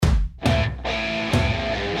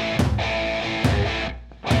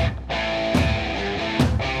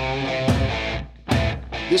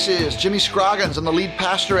This is Jimmy Scroggins. I'm the lead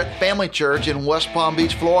pastor at Family Church in West Palm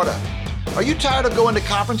Beach, Florida. Are you tired of going to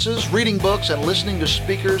conferences, reading books, and listening to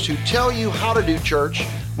speakers who tell you how to do church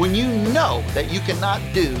when you know that you cannot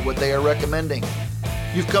do what they are recommending?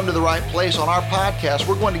 You've come to the right place. On our podcast,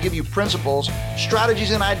 we're going to give you principles, strategies,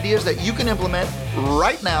 and ideas that you can implement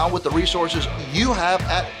right now with the resources you have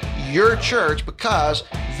at your church, because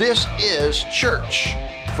this is church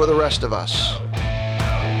for the rest of us.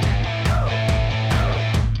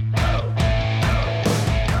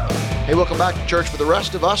 Hey, welcome back to Church for the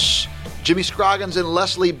Rest of Us. Jimmy Scroggins and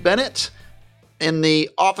Leslie Bennett in the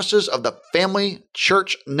offices of the Family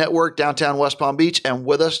Church Network, downtown West Palm Beach. And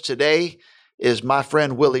with us today is my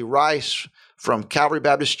friend Willie Rice from Calvary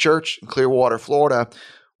Baptist Church in Clearwater, Florida.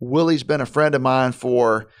 Willie's been a friend of mine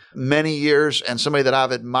for many years and somebody that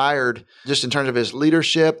I've admired just in terms of his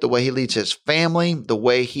leadership, the way he leads his family, the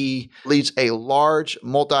way he leads a large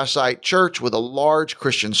multi-site church with a large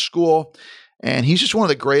Christian school. And he's just one of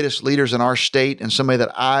the greatest leaders in our state and somebody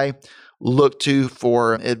that I look to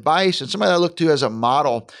for advice and somebody that I look to as a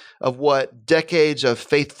model of what decades of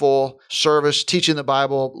faithful service, teaching the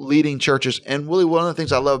Bible, leading churches. And Willie, one of the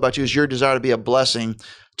things I love about you is your desire to be a blessing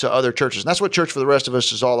to other churches. And that's what Church for the Rest of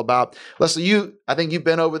Us is all about. Leslie, I think you've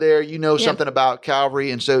been over there. You know something about Calvary.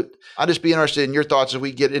 And so I'd just be interested in your thoughts as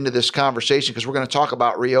we get into this conversation, because we're going to talk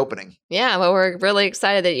about reopening. Yeah, well, we're really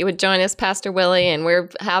excited that you would join us, Pastor Willie. And we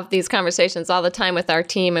have these conversations all the time with our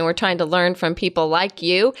team, and we're trying to learn from people like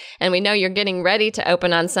you. And we know you're getting ready to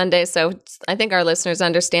open on Sunday. So I think our listeners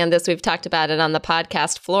understand this. We've talked about it on the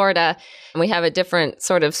podcast, Florida. And we have a different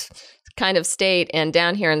sort of kind of state, and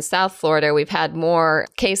down here in South Florida, we've had more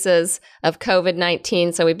cases of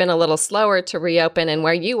COVID-19, so we've been a little slower to reopen, and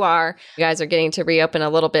where you guys are getting to reopen a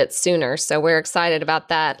little bit sooner, so we're excited about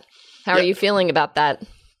that. How are you feeling about that?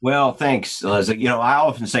 Well, thanks, Leslie. I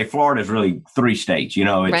often say Florida is really three states.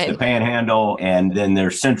 It's the Panhandle, and then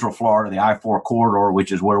there's Central Florida, the I-4 corridor,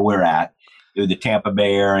 which is where we're at, through the Tampa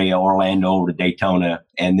Bay area, Orlando to Daytona,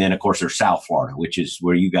 and then, of course, there's South Florida, which is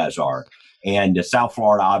where you guys are. And South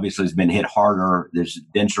Florida obviously has been hit harder. There's a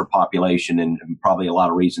denser population and probably a lot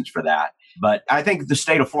of reasons for that. But I think the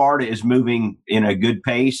state of Florida is moving in a good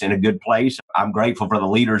pace, in a good place. I'm grateful for the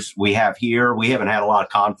leaders we have here. We haven't had a lot of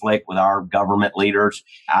conflict with our government leaders.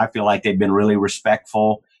 I feel like they've been really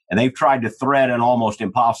respectful, and they've tried to thread an almost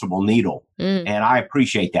impossible needle. And I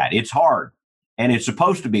appreciate that. It's hard. And it's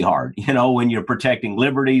supposed to be hard. When you're protecting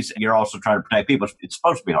liberties, you're also trying to protect people. It's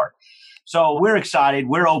supposed to be hard. So we're excited.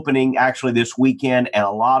 We're opening actually this weekend, and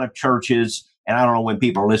a lot of churches, and I don't know when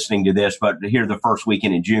people are listening to this, but here the first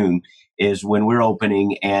weekend in June is when we're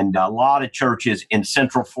opening, and a lot of churches in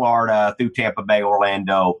Central Florida through Tampa Bay,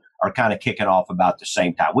 Orlando are kind of kicking off about the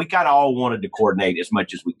same time. We kind of all wanted to coordinate as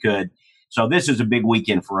much as we could. So this is a big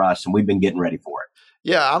weekend for us, and we've been getting ready for it.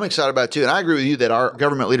 Yeah, I'm excited about it too. And I agree with you that our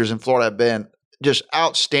government leaders in Florida have been just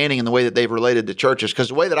outstanding in the way that they've related to churches. Because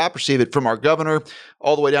the way that I perceive it, from our governor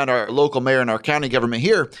all the way down to our local mayor and our county government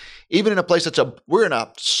here, even in a place we're in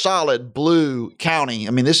a solid blue county. I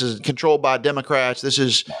mean, this is controlled by Democrats. This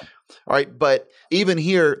is all right. But even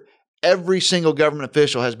here, every single government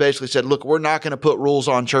official has basically said, look, we're not going to put rules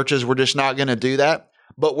on churches. We're just not going to do that.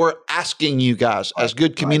 But we're asking you guys as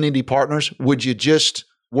good community partners, would you just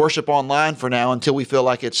worship online for now until we feel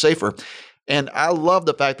like it's safer? And I love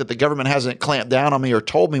the fact that the government hasn't clamped down on me or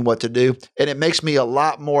told me what to do. And it makes me a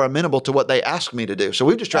lot more amenable to what they ask me to do. So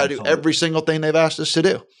we've just tried to do every single thing they've asked us to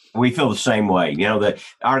do. We feel the same way.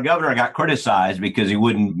 Our governor got criticized because he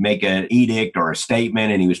wouldn't make an edict or a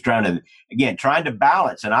statement, and he was trying to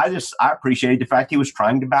balance. And I appreciate the fact he was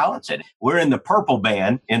trying to balance it. We're in the purple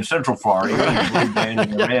band in Central Florida. You're in the blue band,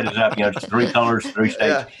 and the red is up. It's three colors, three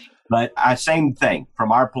states. Yeah. But same thing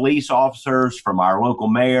from our police officers, from our local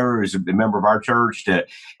mayor, who's a member of our church, to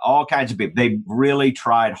all kinds of people. They really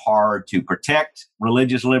tried hard to protect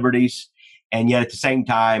religious liberties, and yet at the same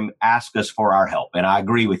time ask us for our help. And I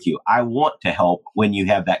agree with you. I want to help when you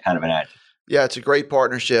have that kind of an attitude. Yeah, it's a great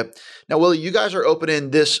partnership. Now, Willie, you guys are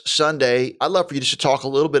opening this Sunday. I'd love for you just to talk a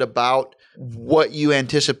little bit about what you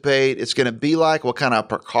anticipate it's going to be like. What kind of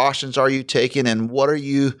precautions are you taking, and what are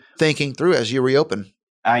you thinking through as you reopen?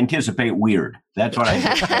 I anticipate weird. That's what I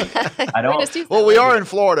anticipate. I don't. Well, we are in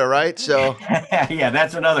Florida, right? So yeah,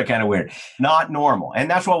 that's another kind of weird. Not normal. And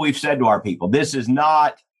that's what we've said to our people. This is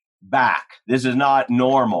not back. This is not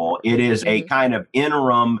normal. It is a kind of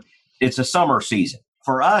interim. It's a summer season.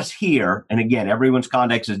 For us here, and again, everyone's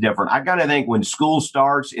context is different. I kind of think when school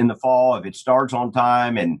starts in the fall, if it starts on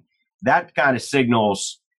time, and that kind of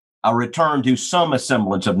signals a return to some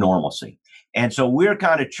semblance of normalcy. And so we're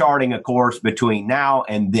kind of charting a course between now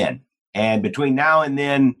and then. And between now and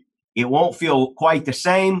then, It won't feel quite the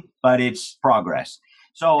same, but it's progress.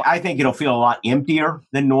 So I think it'll feel a lot emptier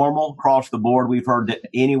than normal across the board. We've heard that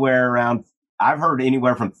I've heard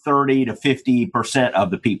anywhere from 30 to 50%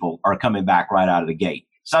 of the people are coming back right out of the gate.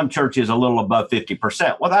 Some churches a little above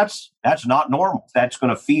 50%. Well, that's not normal. That's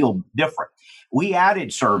going to feel different. We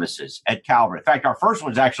added services at Calvary. In fact, our first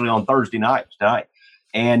one's actually on Thursday night tonight.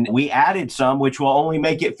 And we added some, which will only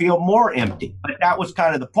make it feel more empty. But that was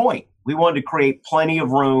kind of the point. We wanted to create plenty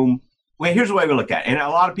of room. Well, here's the way we look at it. And a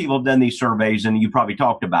lot of people have done these surveys, and you probably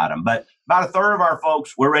talked about them. But about a third of our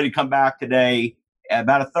folks, we're ready to come back today.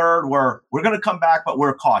 About a third, we're going to come back, but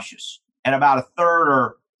we're cautious. And about a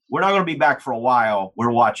third we're not going to be back for a while.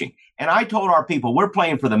 We're watching. And I told our people, we're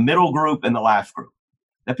playing for the middle group and the last group.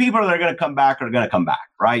 The people that are going to come back are going to come back,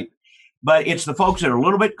 right? But it's the folks that are a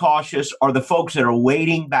little bit cautious or the folks that are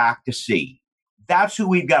waiting back to see. That's who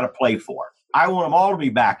we've got to play for. I want them all to be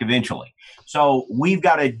back eventually. So we've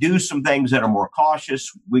got to do some things that are more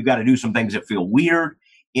cautious. We've got to do some things that feel weird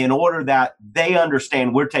in order that they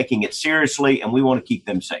understand we're taking it seriously and we want to keep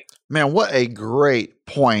them safe. Man, what a great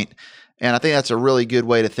point. And I think that's a really good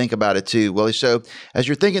way to think about it too, Willie. So as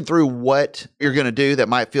you're thinking through what you're going to do that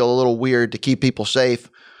might feel a little weird to keep people safe,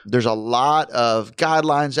 there's a lot of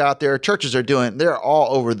guidelines out there. Churches are doing, they're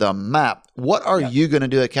all over the map. What are you going to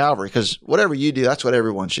do at Calvary? Because whatever you do, that's what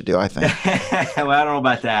everyone should do, I think. Well, I don't know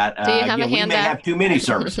about that. Do you have a handout? We may have too many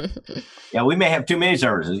services. We may have too many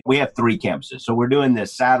services. We have 3 campuses. So we're doing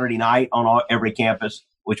this Saturday night on every campus,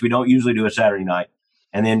 which we don't usually do a Saturday night,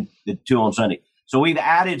 and then the 2 on Sunday. So we've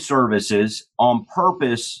added services on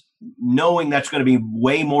purpose, knowing that's going to be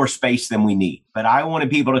way more space than we need. But I wanted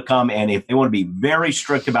people to come, and if they want to be very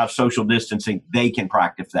strict about social distancing, they can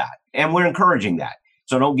practice that. And we're encouraging that.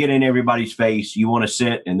 So don't get in everybody's face. You want to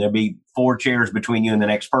sit, and there'll be 4 chairs between you and the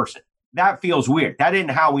next person. That feels weird. That isn't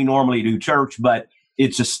how we normally do church, but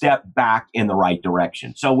it's a step back in the right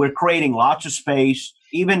direction. So we're creating lots of space.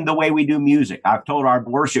 Even the way we do music, I've told our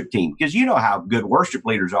worship team, because you know how good worship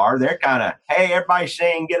leaders are. They're kind of, hey, everybody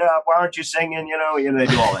sing, get up. Why aren't you singing? You know, they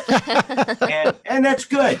do all that. and that's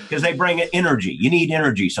good because they bring energy. You need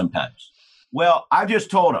energy sometimes. Well, I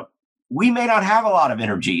just told them, we may not have a lot of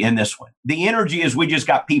energy in this one. The energy is we just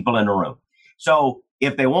got people in the room. So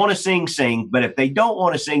if they want to sing, sing. But if they don't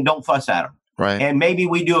want to sing, don't fuss at them. Right. And maybe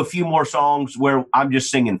we do a few more songs where I'm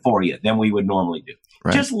just singing for you than we would normally do.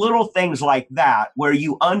 Right. Just little things like that where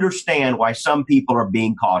you understand why some people are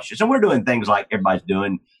being cautious. And we're doing things like everybody's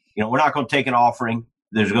doing. You know, we're not going to take an offering.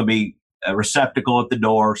 There's going to be a receptacle at the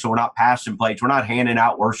door. So we're not passing plates. We're not handing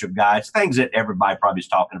out worship guides, things that everybody probably is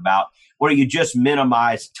talking about, where you just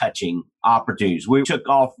minimize touching opportunities. We took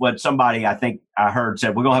off what somebody I think I heard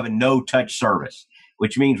said, we're going to have a no-touch service,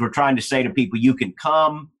 which means we're trying to say to people, you can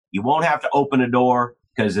come. You won't have to open a door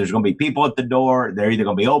because there's going to be people at the door. They're either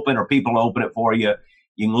going to be open or people will open it for you.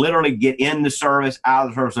 You can literally get in the service, out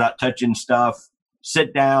of the service without touching stuff,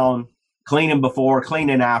 sit down, cleaning before,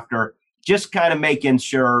 cleaning after, just kind of making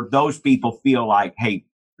sure those people feel like, hey,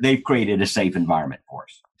 they've created a safe environment for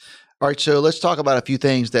us. All right, so let's talk about a few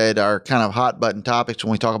things that are kind of hot button topics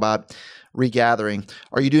when we talk about regathering.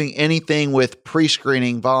 Are you doing anything with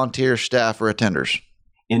pre-screening volunteer staff or attenders?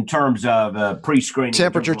 In terms of pre-screening.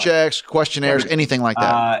 Temperature checks, questionnaires, anything like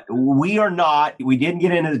that? We are not. We didn't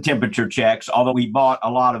get into the temperature checks, although we bought a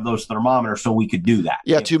lot of those thermometers so we could do that.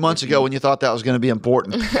 Yeah, 2 months ago when you thought that was going to be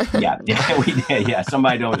important. Yeah, we did. Yeah,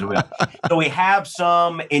 somebody knows we will. So we have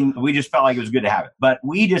some, and we just felt like it was good to have it. But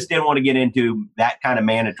we just didn't want to get into that kind of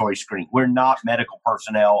mandatory screening. We're not medical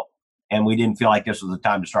personnel, and we didn't feel like this was the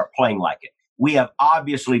time to start playing like it. We have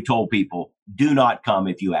obviously told people, do not come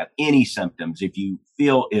if you have any symptoms. If you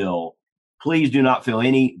feel ill, please do not feel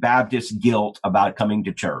any Baptist guilt about coming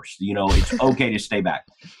to church. You know, it's okay to stay back.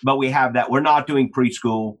 But we have that. We're not doing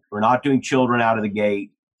preschool. We're not doing children out of the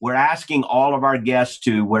gate. We're asking all of our guests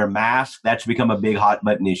to wear masks. That's become a big hot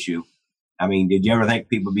button issue. I mean, did you ever think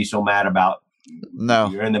people would be so mad about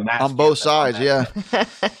you're in the mask? On both sides, yeah.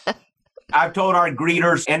 I've told our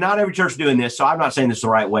greeters, and not every church is doing this, so I'm not saying this the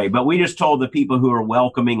right way, but we just told the people who are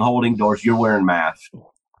welcoming, holding doors, you're wearing masks.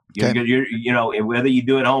 Okay. You know, whether you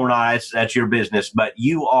do it at home or not, that's your business, but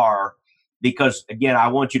you are, because, again, I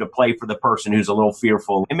want you to play for the person who's a little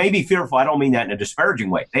fearful. And maybe fearful, I don't mean that in a disparaging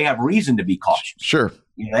way. They have reason to be cautious. Sure.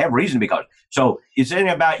 You know, they have reason to be cautious. So it's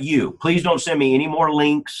anything about you. Please don't send me any more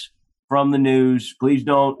links from the news. Please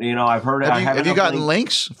don't, you know, I've heard. Have you gotten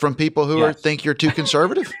links from people who think you're too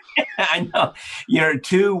conservative? I know. You're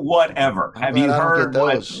too whatever. Have you heard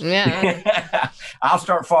those? Yeah. I'll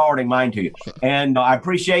start forwarding mine to you. And I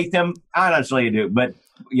appreciate them. I honestly do. But,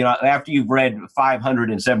 you know, after you've read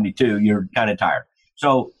 572, you're kind of tired.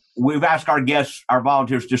 So we've asked our guests, our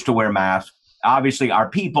volunteers, just to wear masks. Obviously, our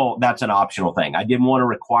people, that's an optional thing. I didn't want to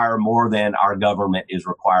require more than our government is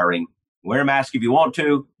requiring. Wear a mask if you want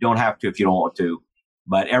to, don't have to if you don't want to,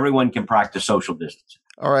 but everyone can practice social distancing.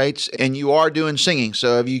 All right. And you are doing singing.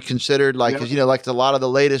 So have you considered, like, because, like a lot of the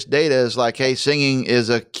latest data is like, hey, singing is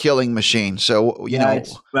a killing machine. So,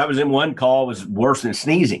 that was in one call, was worse than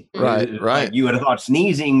sneezing. Right. Like you would have thought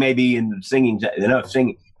sneezing maybe in singing,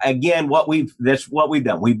 singing. Again, that's what we've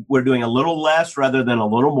done. We're doing a little less rather than a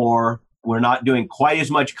little more. We're not doing quite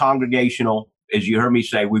as much congregational. As you heard me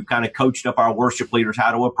say, we've kind of coached up our worship leaders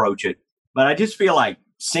how to approach it. But I just feel like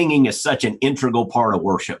singing is such an integral part of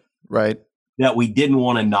worship. Right. That we didn't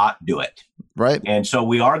want to not do it. Right. And so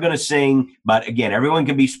we are going to sing. But again, everyone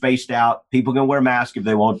can be spaced out. People can wear masks if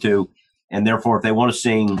they want to. And therefore, if they want to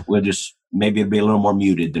sing, maybe it'll be a little more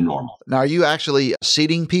muted than normal. Now, are you actually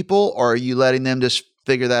seating people, or are you letting them just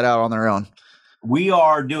figure that out on their own? We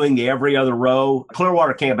are doing the every other row.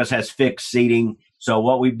 Clearwater campus has fixed seating. So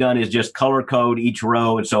what we've done is just color code each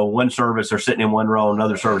row. And so one service, they're sitting in one row,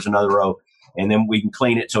 another service, another row. And then we can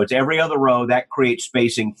clean it. So it's every other row. That creates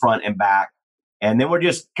spacing front and back. And then we're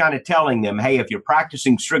just kind of telling them, hey, if you're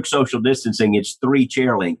practicing strict social distancing, it's 3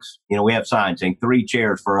 chair links. We have signs saying 3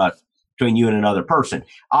 chairs for us between you and another person.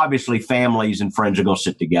 Obviously, families and friends are going to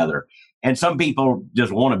sit together. And some people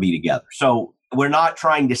just want to be together. So we're not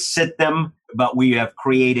trying to sit them, but we have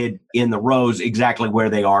created in the rows exactly where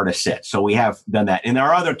they are to sit. So we have done that. In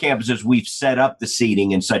our other campuses, we've set up the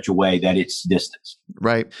seating in such a way that it's distanced.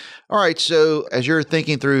 Right. All right. So as you're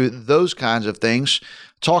thinking through those kinds of things,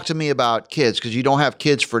 talk to me about kids, because you don't have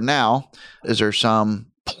kids for now. Is there some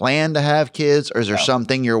plan to have kids, or is there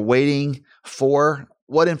something you're waiting for?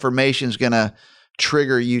 What information is going to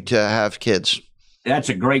trigger you to have kids? That's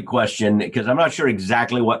a great question, because I'm not sure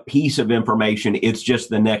exactly what piece of information. It's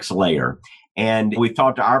just the next layer. And we've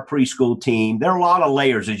talked to our preschool team. There are a lot of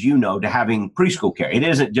layers, as you know, to having preschool care. It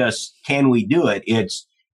isn't just, can we do it? It's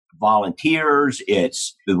volunteers.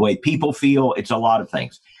 It's the way people feel. It's a lot of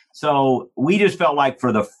things. So we just felt like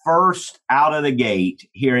for the first out of the gate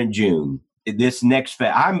here in June, this next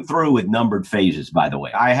phase, I'm through with numbered phases, by the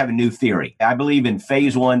way. I have a new theory. I believe in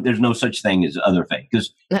phase 1, there's no such thing as other phase.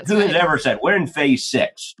 Because who has ever said, we're in phase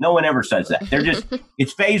 6? No one ever says that. They're just,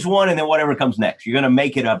 it's phase 1 and then whatever comes next. You're going to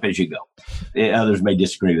make it up as you go. Others may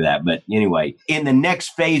disagree with that. But anyway, in the next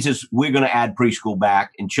phases, we're going to add preschool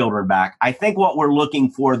back and children back. I think what we're looking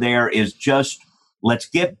for there is just, let's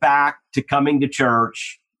get back to coming to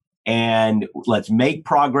church. And let's make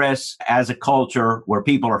progress as a culture where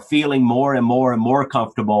people are feeling more and more and more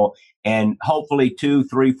comfortable. And hopefully 2,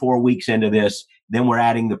 3, 4 weeks into this, then we're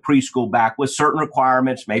adding the preschool back with certain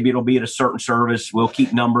requirements. Maybe it'll be at a certain service. We'll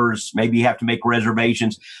keep numbers. Maybe you have to make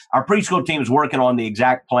reservations. Our preschool team is working on the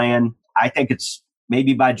exact plan. I think it's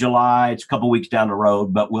maybe by July. It's a couple weeks down the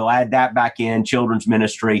road, but we'll add that back in, children's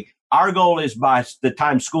ministry. Our goal is by the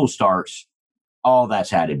time school starts, all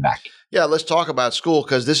that's added back in. Yeah, let's talk about school,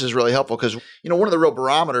 because this is really helpful, because, one of the real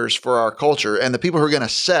barometers for our culture and the people who are going to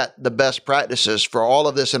set the best practices for all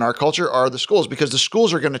of this in our culture are the schools, because the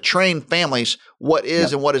schools are going to train families what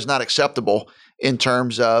is and what is not acceptable in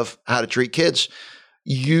terms of how to treat kids.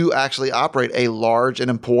 You actually operate a large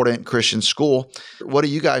and important Christian school. What are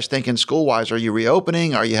you guys thinking school-wise? Are you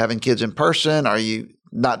reopening? Are you having kids in person? Are you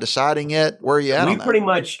not deciding yet? Where are you at? We pretty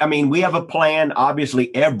much, we have a plan.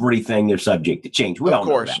 Obviously, everything is subject to change. We all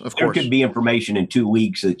know that. There could be information in 2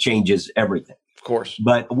 weeks that changes everything. Of course.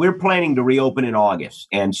 But we're planning to reopen in August.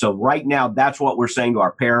 And so right now, that's what we're saying to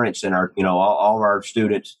our parents and our, all of our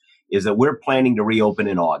students, is that we're planning to reopen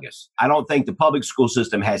in August. I don't think the public school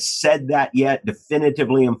system has said that yet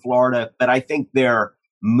definitively in Florida, but I think they're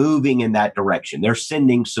moving in that direction. They're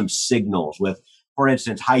sending some signals with, for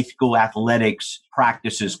instance, high school athletics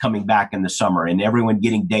practices coming back in the summer and everyone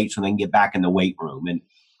getting dates when they can get back in the weight room. And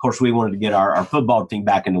of course, we wanted to get our football team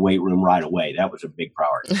back in the weight room right away. That was a big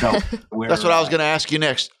priority. So that's what I was going to ask you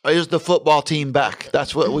next. Is the football team back?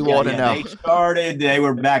 That's what we want to know. They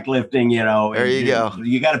were back lifting, There you go.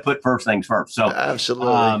 You got to put first things first. So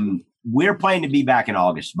absolutely. We're planning to be back in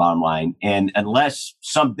August, bottom line. And unless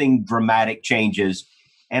something dramatic changes,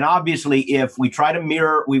 and obviously, if we try to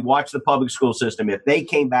mirror, we watch the public school system, if they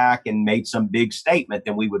came back and made some big statement,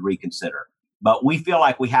 then we would reconsider. But we feel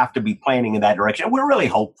like we have to be planning in that direction. And we're really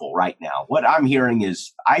hopeful right now. What I'm hearing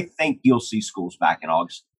is, I think you'll see schools back in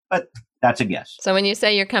August, but that's a guess. So when you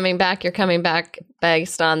say you're coming back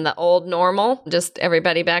based on the old normal, just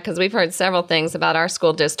everybody back? Because we've heard several things about our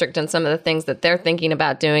school district and some of the things that they're thinking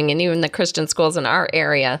about doing, and even the Christian schools in our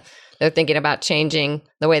area they're thinking about changing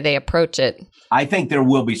the way they approach it. I think there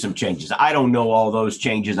will be some changes. I don't know all those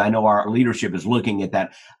changes. I know our leadership is looking at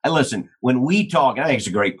that. And listen, when we talk, and I think it's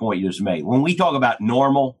a great point you just made, when we talk about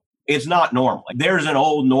normal, it's not normal. There's an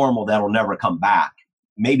old normal that'll never come back,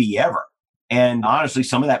 maybe ever. And honestly,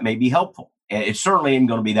 some of that may be helpful. It certainly isn't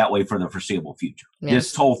going to be that way for the foreseeable future. Yes.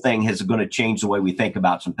 This whole thing is going to change the way we think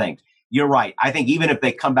about some things. You're right. I think even if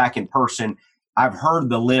they come back in person, I've heard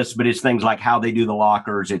the list, but it's things like how they do the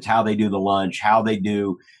lockers, it's how they do the lunch, how they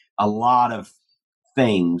do a lot of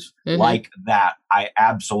things like that. I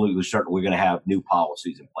absolutely certain we're going to have new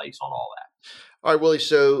policies in place on all that. All right, Willie,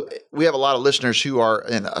 so we have a lot of listeners who are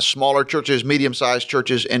in smaller churches, medium-sized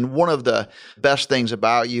churches, and one of the best things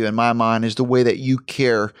about you, in my mind, is the way that you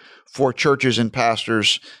care for churches and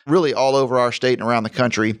pastors really all over our state and around the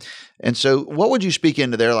country. And so what would you speak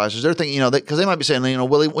into their lives? Is there thinking, because they might be saying,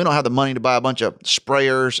 Willie, we don't have the money to buy a bunch of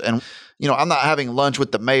sprayers, and, I'm not having lunch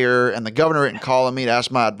with the mayor and the governor and calling me to ask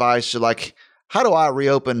my advice. So how do I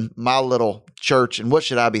reopen my little church, and what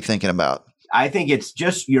should I be thinking about? I think it's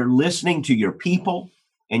just you're listening to your people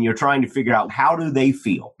and you're trying to figure out how do they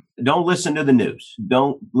feel. Don't listen to the news.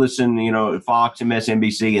 Don't listen, to Fox and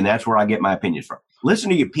MSNBC, and that's where I get my opinions from. Listen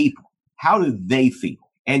to your people. How do they feel?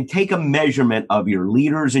 And take a measurement of your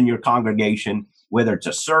leaders in your congregation, whether it's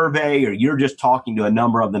a survey or you're just talking to a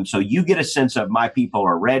number of them, so you get a sense of my people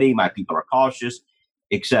are ready, my people are cautious,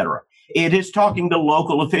 etc. It is talking to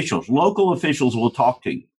local officials. Local officials will talk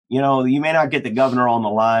to you. You may not get the governor on the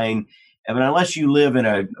line, but unless you live in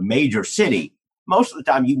a major city, most of the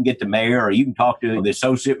time you can get the mayor or you can talk to the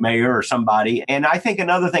associate mayor or somebody. And I think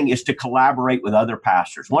another thing is to collaborate with other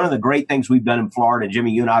pastors. One of the great things we've done in Florida,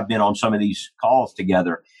 Jimmy, you and I have been on some of these calls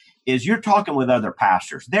together, is you're talking with other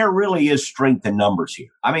pastors. There really is strength in numbers here.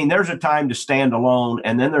 I mean, there's a time to stand alone,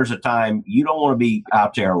 and then there's a time you don't want to be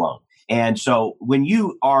out there alone. And so when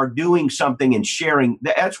you are doing something and sharing,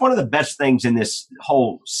 that's one of the best things in this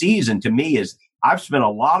whole season to me is I've spent a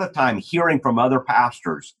lot of time hearing from other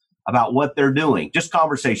pastors about what they're doing, just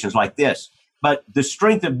conversations like this. But the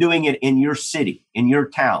strength of doing it in your city, in your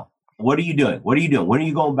town. What are you doing? What are you doing? When are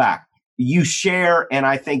you going back? You share, and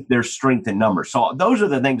I think there's strength in numbers. So those are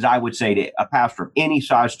the things I would say to a pastor of any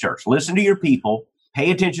size church. Listen to your people,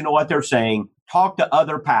 pay attention to what they're saying, talk to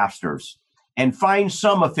other pastors, and find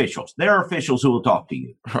some officials. There are officials who will talk to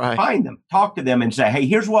you. Right. Find them, talk to them and say, hey,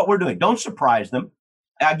 here's what we're doing. Don't surprise them.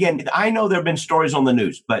 Again, I know there have been stories on the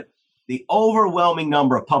news, but the overwhelming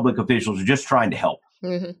number of public officials are just trying to help.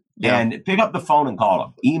 Mm-hmm. Yeah. And pick up the phone and call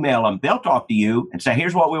them, email them. They'll talk to you and say,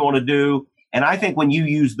 here's what we want to do. And I think when you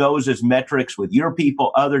use those as metrics with your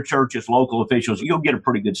people, other churches, local officials, you'll get a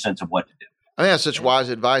pretty good sense of what to do. I think that's such wise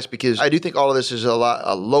advice because I do think all of this is a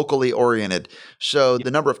lot locally oriented. So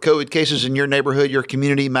the number of COVID cases in your neighborhood, your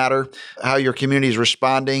community matter, how your community is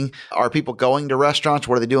responding. Are people going to restaurants?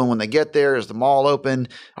 What are they doing when they get there? Is the mall open?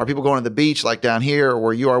 Are people going to the beach like down here or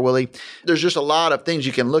where you are, Willie? There's just a lot of things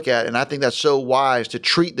you can look at. And I think that's so wise to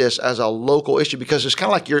treat this as a local issue because it's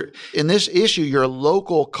kind of like in this issue, your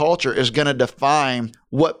local culture is going to define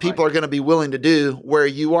what people are going to be willing to do where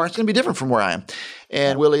you are. It's going to be different from where I am.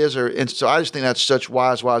 And Willie is, and so I just think that's such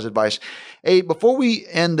wise advice. Hey, before we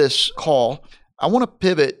end this call, I want to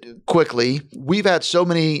pivot quickly. We've had so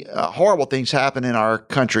many horrible things happen in our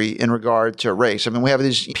country in regard to race. I mean, we have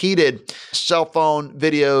these repeated cell phone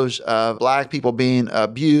videos of Black people being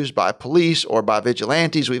abused by police or by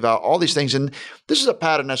vigilantes. We've had all these things. And this is a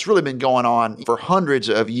pattern that's really been going on for hundreds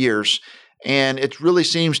of years. And it really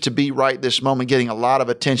seems to be right this moment, getting a lot of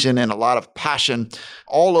attention and a lot of passion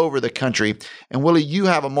all over the country. And Willie, you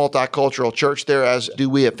have a multicultural church there, as do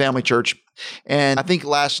we at Family Church. And I think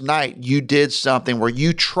last night you did something where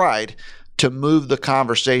you tried to move the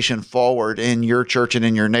conversation forward in your church and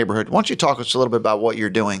in your neighborhood. Why don't you talk to us a little bit about what you're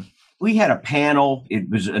doing? We had a panel. It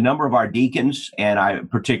was a number of our deacons, and I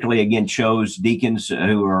particularly, again, chose deacons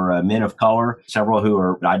who are men of color, several who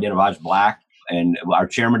are identified as Black. And our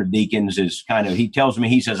chairman of deacons is he tells me,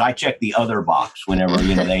 he says, I check the other box whenever,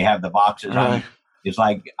 they have the boxes. Right. It's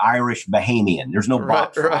like Irish Bahamian. There's no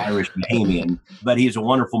box for Irish Bahamian, but he's a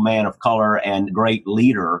wonderful man of color and great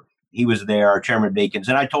leader. He was there, our chairman of deacons.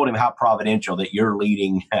 And I told him how providential that you're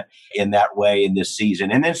leading in that way in this season.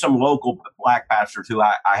 And then some local Black pastors who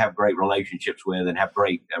I have great relationships with and have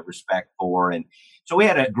great respect for. And so we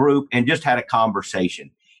had a group and just had a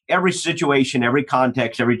conversation. Every situation, every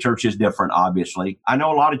context, every church is different, obviously. I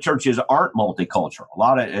know a lot of churches aren't multicultural. A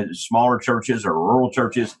lot of smaller churches or rural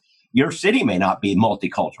churches, your city may not be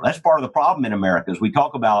multicultural. That's part of the problem in America is we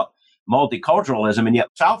talk about multiculturalism, and yet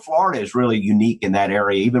South Florida is really unique in that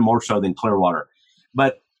area, even more so than Clearwater.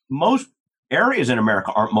 But most areas in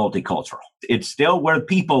America aren't multicultural. It's still where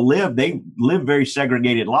people live. They live very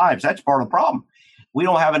segregated lives. That's part of the problem. We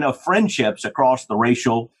don't have enough friendships across the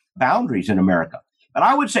racial boundaries in America. But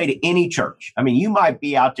I would say to any church, I mean, you might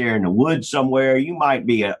be out there in the woods somewhere. You might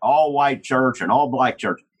be an all-white church, an all-black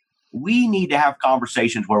church. We need to have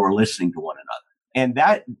conversations where we're listening to one another. And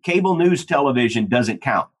that cable news television doesn't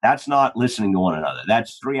count. That's not listening to one another.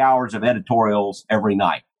 That's 3 hours of editorials every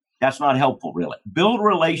night. That's not helpful, really. Build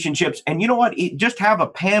relationships. And you know what? Just have a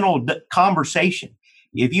panel conversation.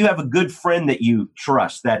 If you have a good friend that you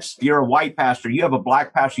trust, you're a white pastor, you have a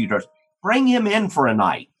black pastor you trust, bring him in for a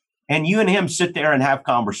night. And you and him sit there and have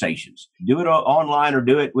conversations. Do it online or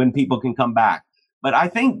do it when people can come back. But I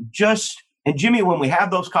think and Jimmy, when we have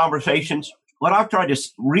those conversations, what I've tried to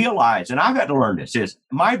realize, and I've had to learn this, is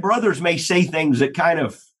my brothers may say things that kind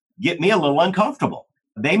of get me a little uncomfortable.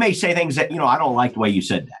 They may say things that, I don't like the way you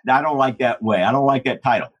said that. I don't like that way. I don't like that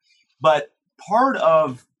title. But part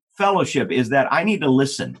of fellowship is that I need to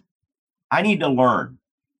listen. I need to learn.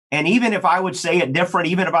 And even if I would say it different,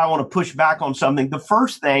 even if I want to push back on something, the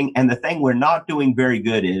first thing and the thing we're not doing very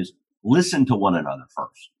good is listen to one another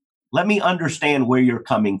first. Let me understand where you're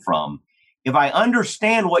coming from. If I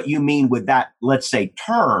understand what you mean with that, let's say,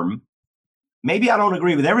 term, maybe I don't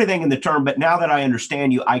agree with everything in the term, but now that I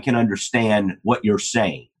understand you, I can understand what you're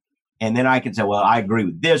saying. And then I can say, well, I agree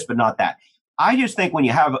with this, but not that. I just think when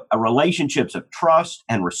you have relationships of trust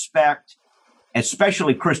and respect,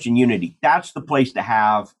 especially Christian unity, that's the place to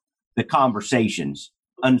have the conversations.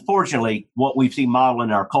 Unfortunately, what we've seen modeled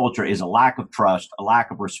in our culture is a lack of trust, a lack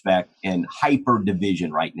of respect, and hyper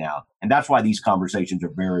division right now. And that's why these conversations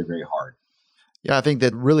are very, very hard. Yeah, I think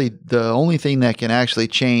that really the only thing that can actually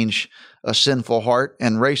change a sinful heart,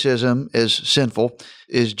 and racism is sinful,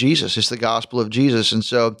 is Jesus. It's the gospel of Jesus. And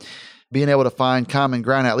so being able to find common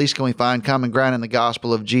ground, at least can we find common ground in the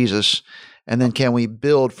gospel of Jesus? And then can we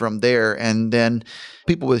build from there? And then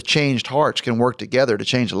people with changed hearts can work together to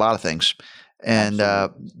change a lot of things. And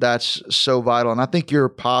that's so vital. And I think your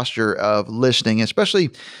posture of listening, especially,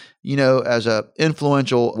 as a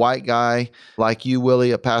influential white guy like you,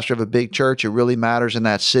 Willie, a pastor of a big church, it really matters in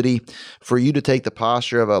that city for you to take the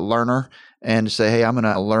posture of a learner and to say, hey, I'm going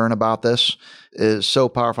to learn about this is so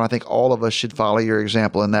powerful. I think all of us should follow your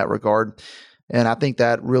example in that regard. And I think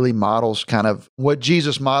that really models kind of what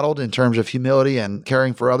Jesus modeled in terms of humility and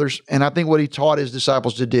caring for others. And I think what he taught his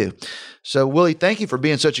disciples to do. So, Willie, thank you for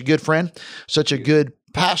being such a good friend, such a good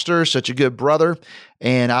pastor, such a good brother.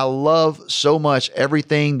 And I love so much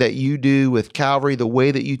everything that you do with Calvary, the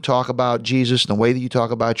way that you talk about Jesus, and the way that you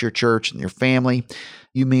talk about your church and your family.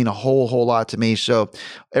 You mean a whole lot to me. So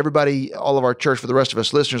everybody, all of our church, for the rest of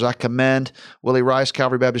us listeners, I commend Willie Rice,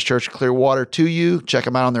 Calvary Baptist Church, Clearwater, to you. Check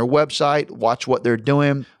them out on their website. Watch what they're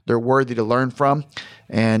doing. They're worthy to learn from.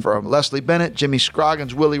 And from Leslie Bennett, Jimmy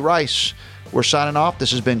Scroggins, Willie Rice, we're signing off.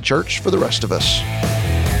 This has been Church for the Rest of Us.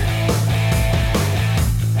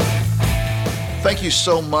 Thank you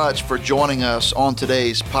so much for joining us on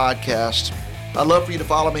today's podcast. I'd love for you to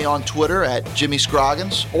follow me on Twitter at Jimmy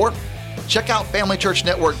Scroggins, or check out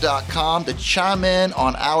FamilyChurchNetwork.com to chime in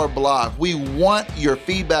on our blog. We want your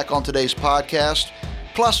feedback on today's podcast.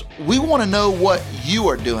 Plus, we want to know what you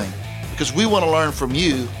are doing because we want to learn from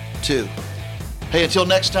you too. Hey, until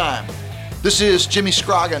next time, this is Jimmy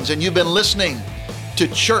Scroggins, and you've been listening to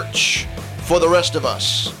Church for the Rest of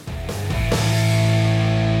Us.